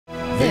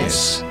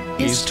This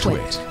is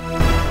TWiT.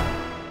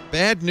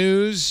 Bad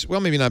news, well,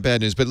 maybe not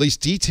bad news, but at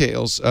least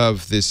details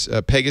of this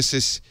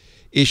Pegasus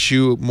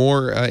issue.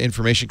 More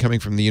information coming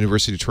from the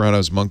University of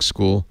Toronto's Monk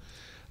School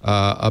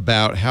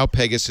about how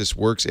Pegasus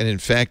works, and in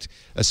fact,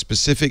 a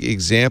specific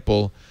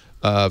example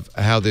of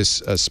how this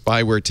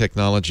spyware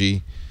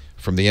technology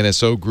from the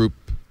NSO group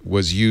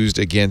was used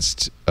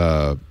against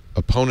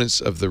opponents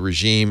of the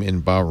regime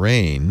in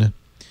Bahrain.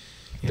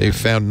 Yeah. They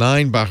found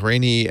 9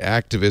 Bahraini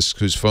activists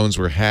whose phones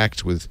were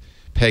hacked with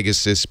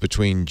Pegasus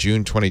between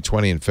June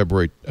 2020 and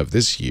February of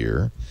this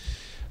year.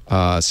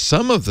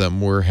 Some of them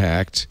were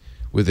hacked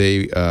with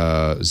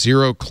a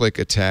zero-click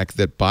attack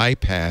that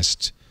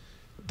bypassed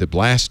the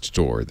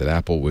BlastDoor that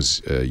Apple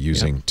was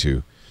using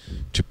to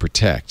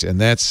protect. And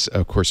that's,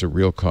 of course, a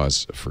real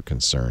cause for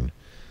concern.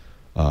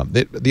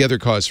 The other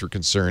cause for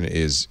concern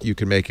is you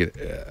can make it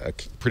a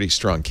pretty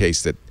strong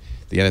case that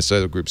the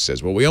NSO group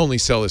says, well, we only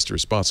sell this to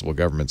responsible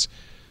governments.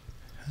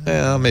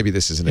 Well, maybe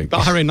this isn't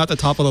Bahrain, not the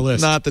top of the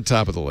list. Not the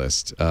top of the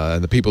list.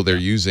 And the people they're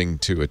using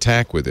to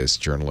attack with this,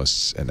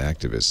 journalists and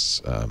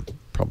activists,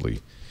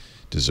 probably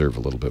deserve a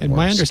little bit more. And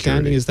my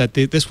understanding is that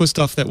this was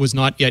stuff that was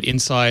not yet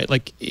inside.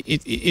 Like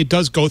it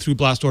does go through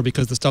BlastDoor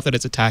because the stuff that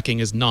it's attacking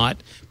is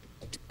not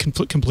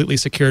completely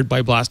secured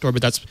by BlastDoor,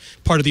 but that's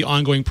part of the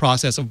ongoing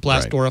process of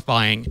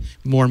BlastDoorifying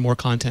more and more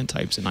content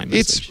types in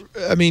iMessage.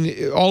 I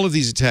mean, all of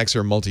these attacks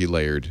are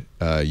multi-layered.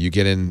 You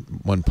get in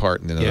one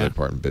part and then another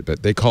part,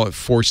 but they call it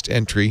forced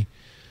entry.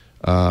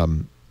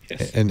 And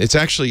it's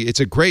actually this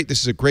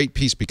is a great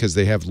piece because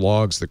they have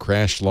logs, the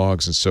crash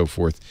logs and so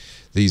forth.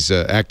 These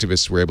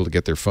activists were able to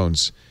get their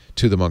phones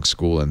to the Monk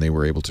School, and they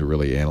were able to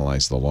really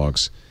analyze the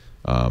logs.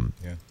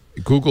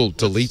 Google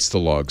deletes the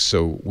logs,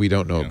 so we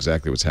don't know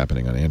exactly what's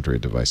happening on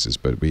Android devices,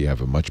 but we have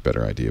a much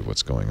better idea of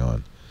what's going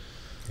on.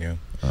 Yeah.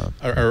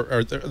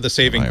 The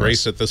saving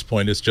grace at this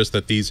point is just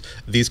that these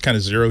kind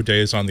of 0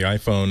 days on the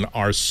iPhone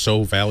are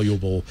so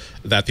valuable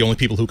that the only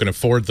people who can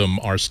afford them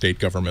are state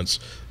governments.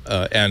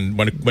 And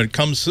when it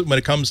comes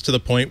to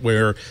the point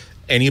where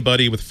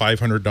anybody with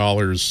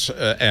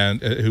 $500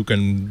 and who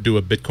can do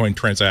a Bitcoin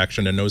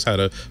transaction and knows how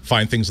to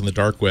find things on the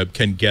dark web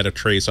can get a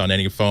trace on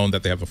any phone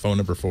that they have a phone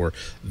number for,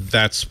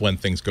 that's when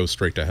things go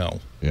straight to hell.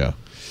 Yeah.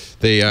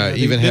 They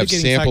even have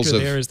samples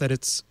of... There is that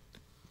it's...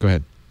 Go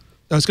ahead.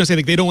 I was going to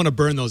say they don't want to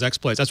burn those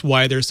exploits. That's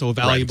why they're so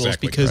valuable.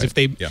 Because if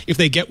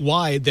they get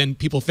wide, then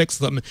people fix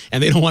them,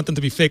 and they don't want them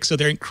to be fixed. So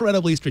they're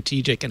incredibly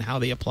strategic in how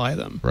they apply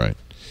them. Right.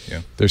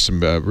 Yeah. There's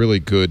some really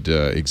good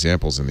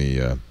examples in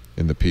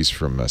the piece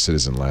from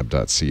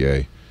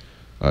citizenlab.ca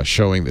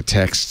showing the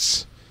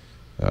texts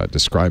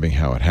describing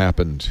how it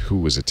happened, who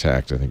was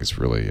attacked. I think it's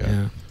really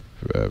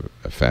a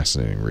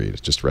fascinating read. It's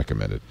just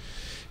recommended.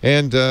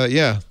 And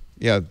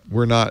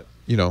we're not,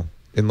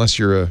 unless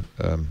you're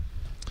a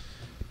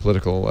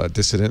political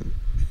dissident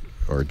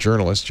or a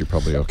journalist, you're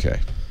probably okay.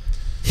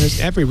 There's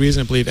every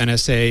reason to believe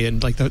NSA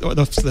and like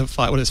the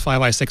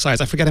 5 eyes, 6 eyes.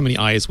 I forget how many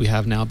eyes we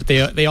have now, but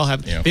they all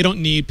have. They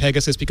don't need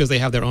Pegasus because they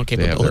have their own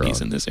capabilities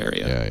in this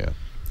area.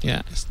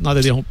 Yeah, it's not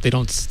that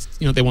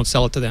they won't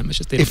sell it to them. It's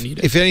just they don't need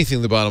it. If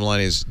anything, the bottom line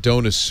is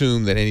don't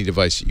assume that any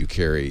device that you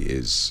carry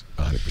is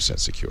 100%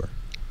 secure.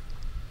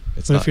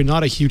 But if you're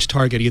not a huge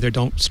target either,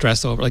 don't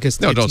stress over. Like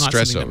don't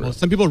stress over it.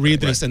 Some people read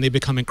this and they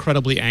become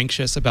incredibly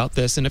anxious about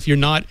this. And if you're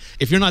not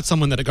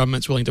someone that a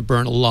government's willing to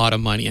burn a lot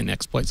of money and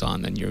exploits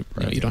on, then you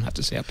don't have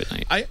to stay up at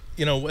night.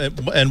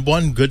 And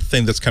one good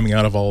thing that's coming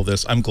out of all of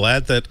this, I'm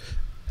glad that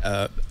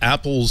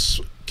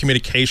Apple's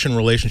communication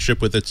relationship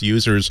with its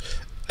users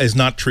is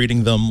not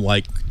treating them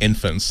like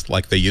infants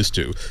like they used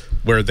to,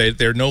 where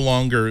they're no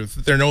longer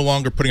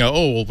putting out,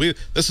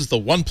 this is the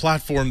one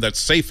platform that's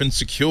safe and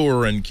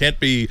secure and can't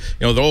be,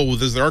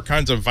 there are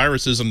kinds of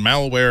viruses and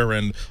malware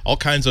and all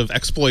kinds of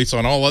exploits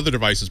on all other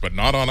devices, but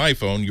not on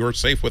iPhone. You're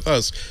safe with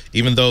us,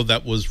 even though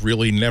that was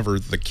really never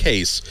the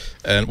case,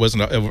 and it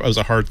was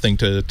a hard thing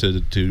to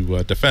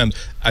defend.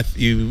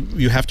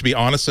 You have to be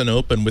honest and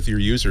open with your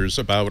users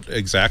about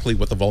exactly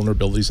what the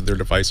vulnerabilities of their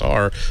device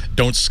are.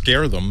 Don't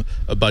scare them,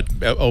 but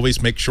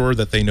always make sure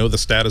that they know the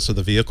status of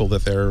the vehicle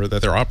that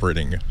they're operating.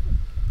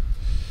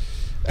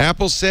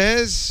 Apple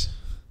says,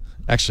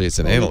 actually, it's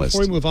an analyst.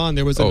 Before we move on,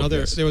 there was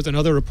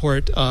another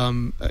report.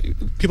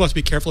 People have to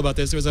be careful about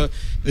this. The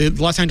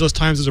Los Angeles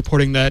Times is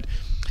reporting that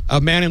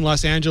a man in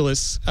Los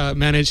Angeles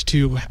managed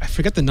to, I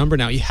forget the number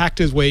now, he hacked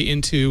his way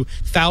into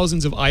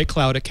thousands of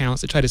iCloud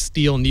accounts to try to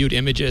steal nude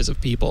images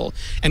of people,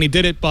 and he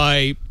did it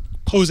by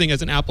posing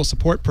as an Apple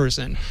support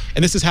person.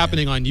 And this is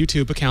happening on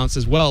YouTube accounts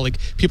as well. Like,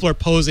 people are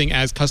posing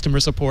as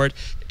customer support,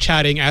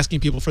 chatting,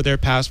 asking people for their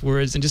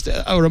passwords. And just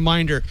a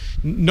reminder,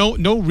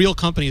 no real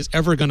company is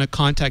ever going to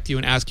contact you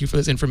and ask you for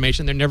this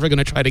information. They're never going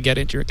to try to get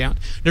into your account,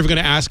 never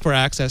going to ask for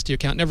access to your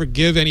account, never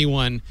give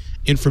anyone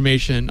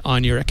information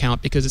on your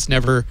account, because it's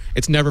never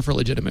for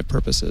legitimate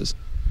purposes.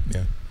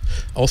 Yeah.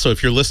 Also,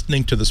 if you're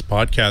listening to this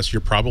podcast,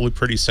 you're probably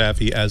pretty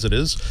savvy as it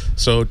is.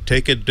 So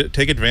take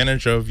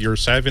advantage of your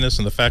savviness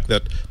and the fact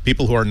that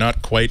people who are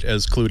not quite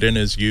as clued in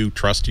as you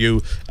trust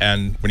you.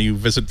 And when you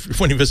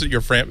visit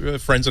your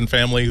friends and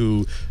family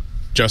who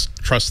just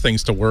trust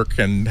things to work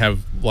and have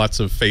lots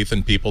of faith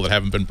in people that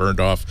haven't been burned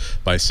off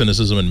by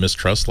cynicism and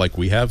mistrust like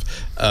we have,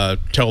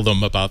 tell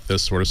them about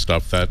this sort of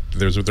stuff. That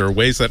there are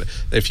ways that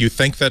if you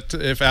think that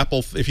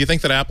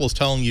Apple is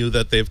telling you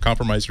that they've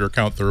compromised your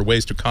account, there are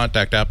ways to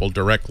contact Apple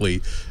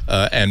directly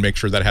and make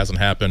sure that hasn't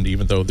happened,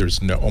 even though there's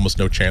almost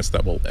no chance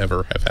that will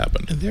ever have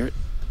happened. And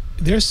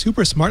they're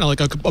super smart now. Like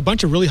a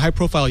bunch of really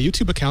high-profile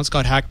YouTube accounts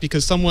got hacked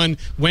because someone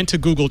went to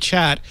Google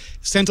Chat,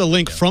 sent a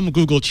link from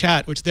Google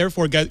Chat, which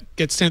therefore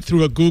gets sent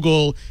through a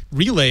Google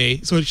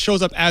relay. So it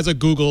shows up as a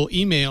Google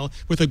email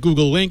with a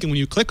Google link. And when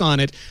you click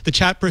on it, the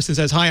chat person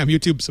says, "Hi, I'm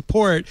YouTube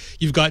support.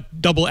 You've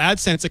got double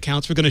AdSense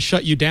accounts. We're going to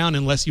shut you down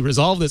unless you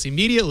resolve this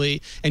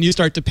immediately." And you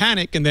start to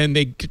panic, and then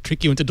they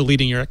trick you into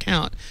deleting your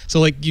account.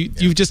 So like you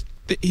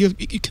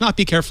cannot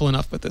be careful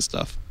enough with this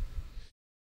stuff.